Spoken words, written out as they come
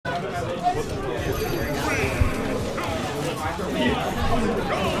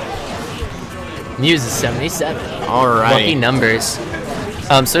Muse is 77. All right. Lucky numbers.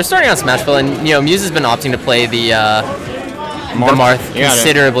 So they're starting on Smashville, and Muse has been opting to play the Marth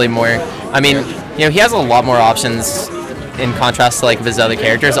considerably more. I mean, he has a lot more options in contrast to like his other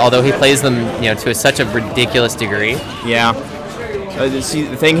characters, although he plays them, to such a ridiculous degree. Yeah. See,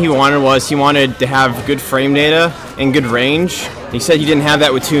 the thing he wanted to have good frame data and good range. He said he didn't have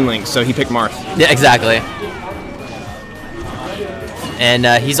that with Toon Link, so he picked Marth. Yeah, exactly. And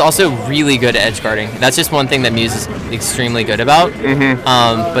he's also really good at edge guarding. That's just one thing that Muse is extremely good about.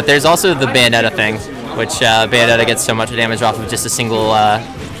 But there's also the Bayonetta thing, which Bayonetta gets so much damage off of just a single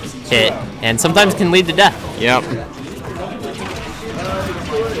hit, and sometimes can lead to death. Yep.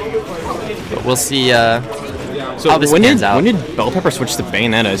 But we'll see how this pans out. When did Bellpepper switch to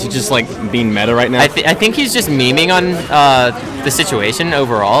Bayonetta? Is he just like being meta right now? I think he's just memeing on the situation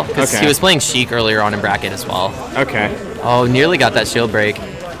overall, because he was playing Sheik earlier on in bracket as well. Okay. Oh, nearly got that shield break.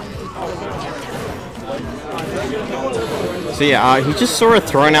 So yeah, he's just sort of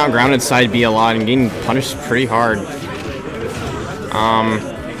throwing out grounded side B a lot and getting punished pretty hard.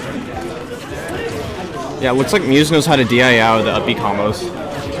 Yeah, it looks like Muse knows how to DI out of the up B combos.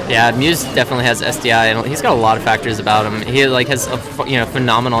 Yeah, Muse definitely has SDI, and he's got a lot of factors about him. He has a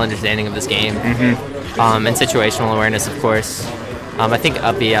phenomenal understanding of this game, and situational awareness, of course. I think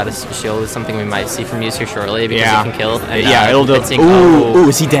up B out of shield is something we might see from Muse here shortly, because he can kill. And, it'll do. Ooh,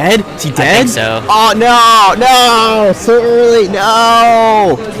 is he dead? Is he dead? I think so. Oh no, so early,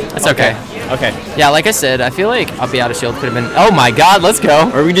 no. That's okay. Okay. Yeah, like I said, I feel like up B out of shield could have been. Oh my God, let's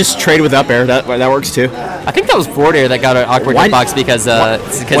go. Or we just trade with up air. That works too. I think that was forward air that got an awkward hitbox because.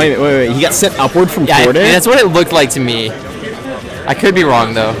 Wait. He got sent upward from forward air. That's what it looked like to me. I could be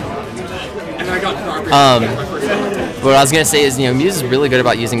wrong though. What I was gonna say is, Muse is really good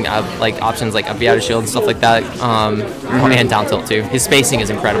about using options like up B out of shield and stuff like that, and down tilt too. His spacing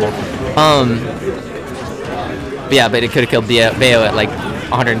is incredible. But it could have killed Bayo at like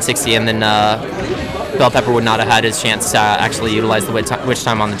 160, and then Bellpepper would not have had his chance to actually utilize the witch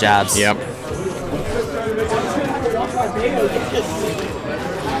time on the jabs. Yep.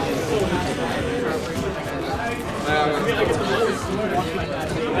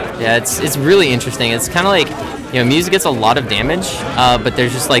 Yeah, it's really interesting. It's kind of like, Muse gets a lot of damage, but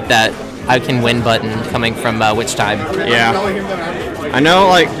there's just like that I can win button coming from witch time. Yeah. I know,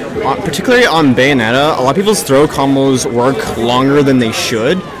 like, particularly on Bayonetta, a lot of people's throw combos work longer than they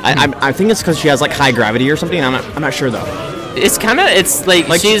should. I think it's because she has like high gravity or something. I'm not sure though. It's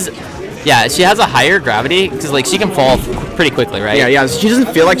like she has a higher gravity because like she can fall pretty quickly, right? Yeah. She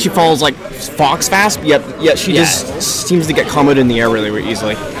doesn't feel like she falls like fox fast, yet she just seems to get comboed in the air really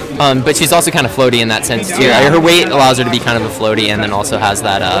easily. But she's also kind of floaty in that sense too. Her weight allows her to be kind of a floaty, and then also has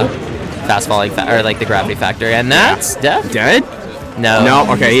that fast falling or like the gravity factor, and that's dead. No.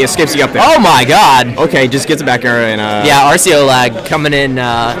 Okay, he escapes the up there. Oh my God. Okay, just gets it back air and RCO lag coming in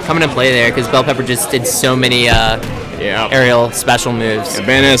play there because Bellpepper just did so many aerial special moves. Yeah,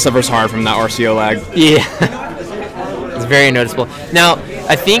 Bayonetta suffers hard from that RCO lag. Yeah. It's very noticeable. Now,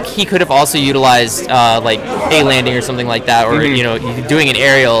 I think he could have also utilized like a landing or something like that, or doing an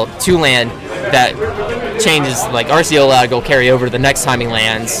aerial to land that changes, like RCO lag will carry over the next time he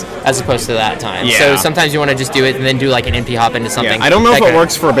lands as opposed to that time. Yeah. So sometimes you want to just do it and then do like an NP hop into something. Yeah. I don't know if it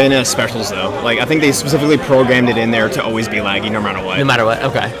works for Bayonetta specials though. Like I think they specifically programmed it in there to always be laggy no matter what. No matter what.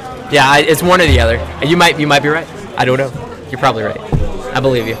 Okay. Yeah, it's one or the other. You might be right. I don't know. You're probably right. I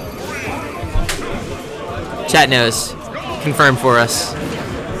believe you. Chat knows. Confirm for us.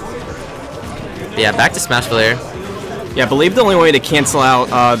 But yeah, back to Smashville here. Yeah, I believe the only way to cancel out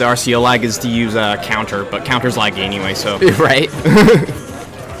the RCO lag is to use a counter, but counter's laggy anyway, so. Right.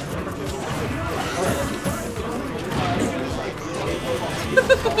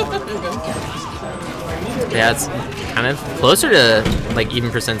 Yeah, it's kind of closer to like even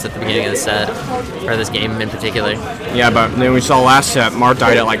percents at the beginning of the set, or this game in particular. Yeah, but then we saw last set, Marth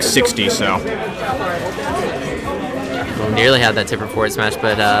died at like 60, so. Well, nearly had that tipper forward smash,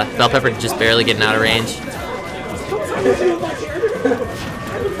 but Bellpepper just barely getting out of range.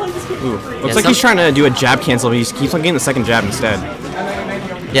 Ooh, looks like he's trying to do a jab cancel, but he keeps on getting the second jab instead.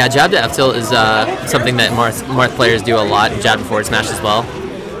 Yeah, jab to F tilt is something that Marth players do a lot. Jab to forward smash as well.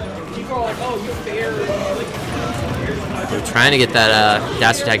 We're trying to get that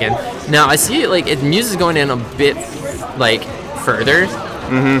dash attack in. Now I see like Muse is going in a bit like further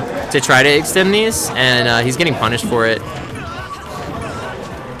to try to extend these, and he's getting punished for it.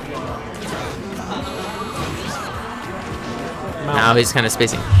 Now he's kind of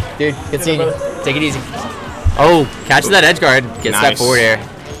spacing. Dude, good seeing you. Take it easy. Oh, catches that edge guard. Gets that forward air.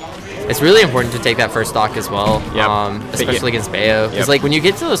 It's really important to take that first stock as well, Yep. especially against Bayo. Because like when you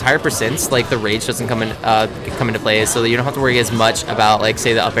get to those higher percents, like the rage doesn't come into play, so that you don't have to worry as much about like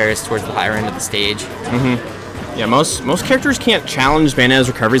say the up airs towards the higher end of the stage. Yeah, most characters can't challenge Bayonetta's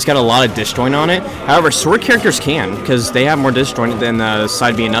recovery. It's got a lot of disjoint on it. However, sword characters can because they have more disjoint than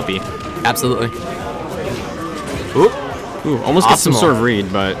side B and up B. Absolutely. Ooh, almost gets some sort of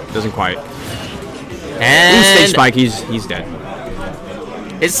read, but doesn't quite. And stage spike, he's dead.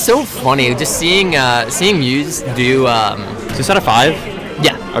 It's so funny just seeing Muse do. 6 out of 5.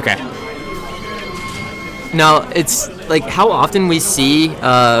 Yeah. Okay. Now it's like how often we see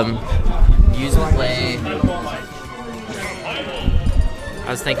Muse play. I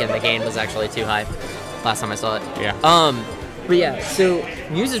was thinking the gain was actually too high last time I saw it. Yeah. But yeah, so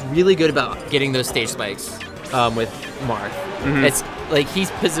Muse is really good about getting those stage spikes with Marth. It's like he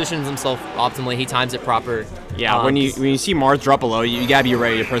positions himself optimally. He times it proper. Yeah. When you see Marth drop below, you gotta be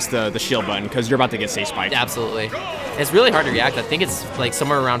ready to press the shield button because you're about to get stage spiked. Absolutely. It's really hard to react. I think it's like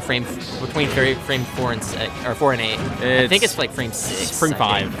somewhere around between frame 4 and 6, or 4 and 8. I think it's like frame 6. Frame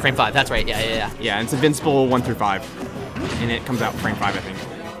 5. Frame 5. That's right. Yeah. Yeah, it's invincible 1 through 5, and it comes out frame 5, I think.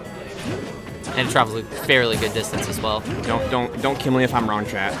 And it travels a fairly good distance as well. Don't kill me if I'm wrong,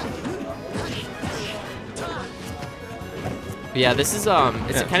 chat. But yeah, this is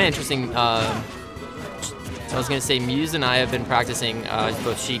it's kind of interesting. I was gonna say Muse and I have been practicing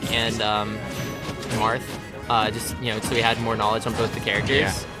both Sheik and Marth, just so we had more knowledge on both the characters.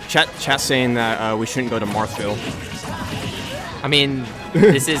 Yeah. Chat saying that we shouldn't go to Marthville. I mean,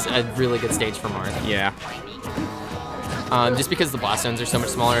 this is a really good stage for Marth. Yeah. Just because the blast zones are so much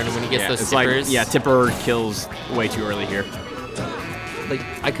smaller, and when he gets those tippers, like, tipper kills way too early here. Like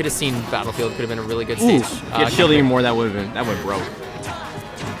I could have seen Battlefield could have been a really good stage. Yeah, shield even more. That would have broke.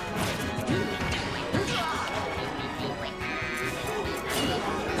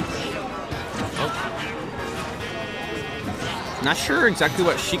 Not sure exactly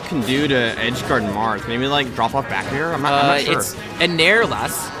what Sheik can do to edge guard Marth. Maybe like drop off back air. I'm not sure. It's a Nair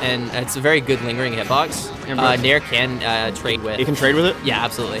lasts, and it's a very good lingering hitbox. Nair can trade with. You can trade with it? Yeah,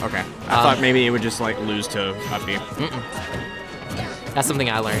 absolutely. Okay. I thought maybe it would just like lose to up B. That's something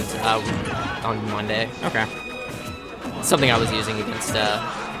I learned on Monday. Okay. Something I was using against.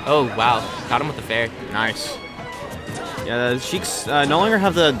 Oh wow, got him with the fair. Nice. Yeah, the Sheiks no longer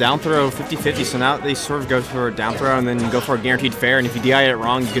have the down throw 50-50, so now they sort of go for a down throw and then go for a guaranteed fair, and if you DI it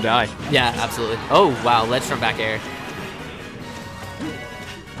wrong, you could die. Yeah, absolutely. Oh, wow, ledge trump back air.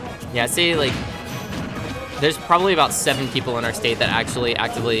 Yeah, see, like, there's probably about 7 people in our state that actually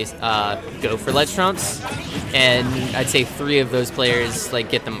actively go for ledge trumps, and I'd say 3 of those players,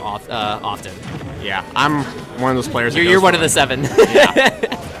 like, get them off often. Yeah, I'm one of those players. You're one of the 7.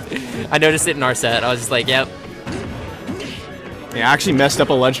 Yeah. I noticed it in our set. I was just like, yep. Yeah, I actually messed up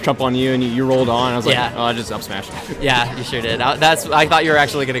a ledge trump on you, and you rolled on. I was like, oh, I just up smashed. Yeah, you sure did. I thought you were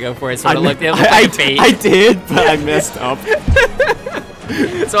actually going to go for it. Sort of looked like bait. I did, but I messed up.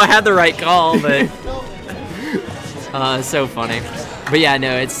 So I had the right call, but so funny. But yeah,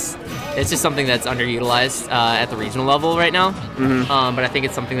 no, it's just something that's underutilized at the regional level right now. But I think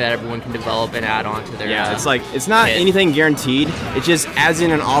it's something that everyone can develop and add on to their. Yeah, it's like it's not anything guaranteed. It just adds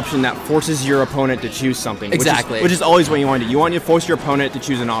in an option that forces your opponent to choose something. Exactly. Which is always what you want to do. You want to force your opponent to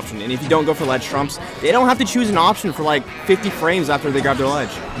choose an option. And if you don't go for ledge trumps, they don't have to choose an option for like 50 frames after they grab their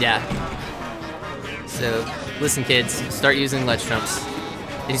ledge. Yeah. So listen, kids, start using ledge trumps.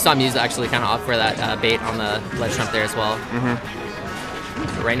 You saw Muse actually kind of opt for that bait on the ledge trump there as well.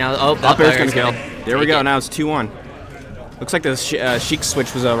 But right now, up air's gonna kill. There we go. Now it's 2-1. Looks like the Sheik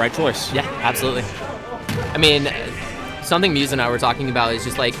switch was a right choice. Yeah, absolutely. I mean, something Muse and I were talking about is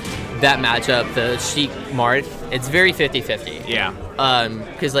just like that matchup, the Sheik Marth. It's very 50-50. Yeah.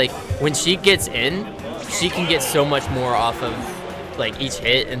 Because like when Sheik gets in, she can get so much more off of like each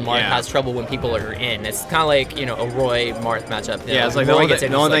hit, and Marth has trouble when people are in. It's kind of like a Roy Marth matchup. Yeah, it's like the only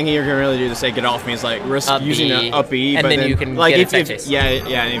thing you can really do to say get off me is like risk using an up B, and but then you can like get and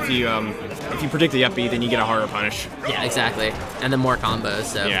if you predict the up B, then you get a harder punish. Yeah, exactly, and then more combos.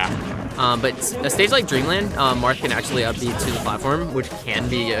 So yeah. But a stage like Dreamland, Marth can actually up B to the platform, which can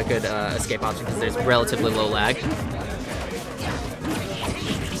be a good escape option because there's relatively low lag.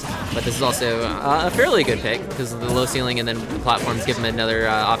 But this is also a fairly good pick because of the low ceiling, and then the platforms give him another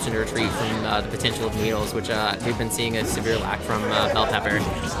option to retreat from the potential of needles, which we've been seeing a severe lack from Bellpepper.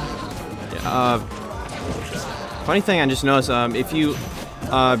 Funny thing I just noticed, if you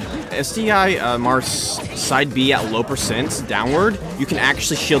SDI Marth's side B at low percents downward, you can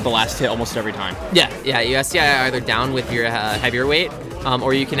actually shield the last hit almost every time. Yeah, you SDI either down with your heavier weight,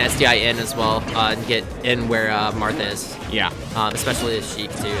 Or you can SDI in as well and get in where Marth is. Yeah. Especially as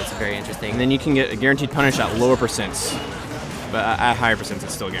Sheik too. It's very interesting. And then you can get a guaranteed punish at lower percents. But at higher percents,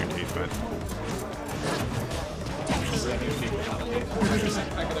 it's still guaranteed. But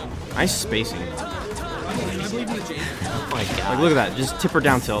nice spacing. Oh my god. Like, look at that. Just tip her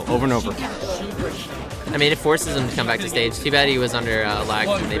down tilt over and over. I mean, it forces him to come back to stage. Too bad he was under lag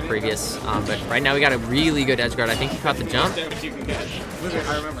from the previous. But right now we got a really good edge guard. I think he caught the jump.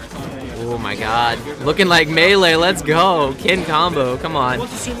 Oh my god. Looking like melee. Let's go. Kin combo. Come on.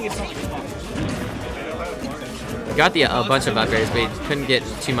 Got the a bunch of upgrades, but he couldn't get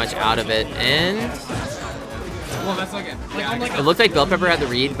too much out of it. And it looked like Bellpepper had the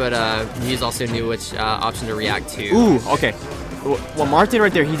read, but Muse also knew which option to react to. Ooh, okay. What Marth did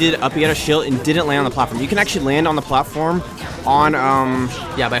right there, he did up, he had a shield and didn't land on the platform. You can actually land on the platform on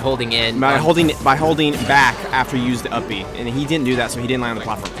yeah, by holding in. By holding back after you use the uppy, and he didn't do that, so he didn't land on the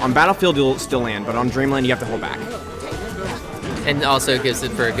platform. On Battlefield, you'll still land, but on Dreamland, you have to hold back. And also gives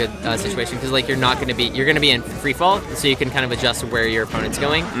it for a good situation because like you're going to be in free fall, so you can kind of adjust to where your opponent's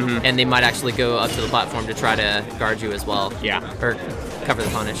going, and they might actually go up to the platform to try to guard you as well. Yeah. Or cover the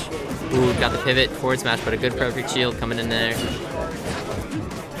punish. Ooh, got the pivot forward smash, but a good perfect shield coming in there.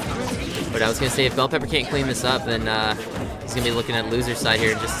 But I was gonna say if Bellpepper can't clean this up, then he's gonna be looking at loser's side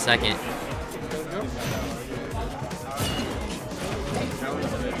here in just a second.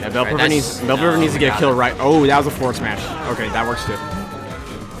 Yeah, Bellpepper needs to get a kill right. Oh, that was a forward smash. Okay, that works too.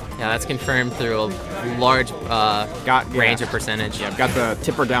 Yeah, that's confirmed through a large range of percentage. Yeah, got the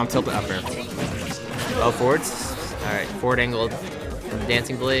tipper down, tilt it up there. Oh, forwards. All right, forward angled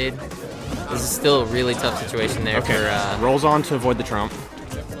dancing blade. This is still a really tough situation there. Okay, for, rolls on to avoid the trump.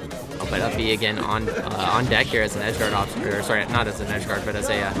 But uppy again on deck here as an edge guard option, or sorry, not as an edge guard, but as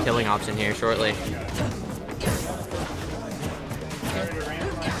a killing option here shortly.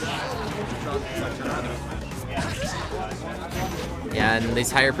 Yeah, and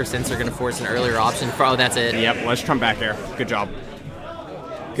these higher percents are going to force an earlier option. Oh, that's it. Yep, let's trump back there. Good job.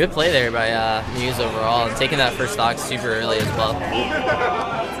 Good play there by Muse overall, and taking that first stock super early as well.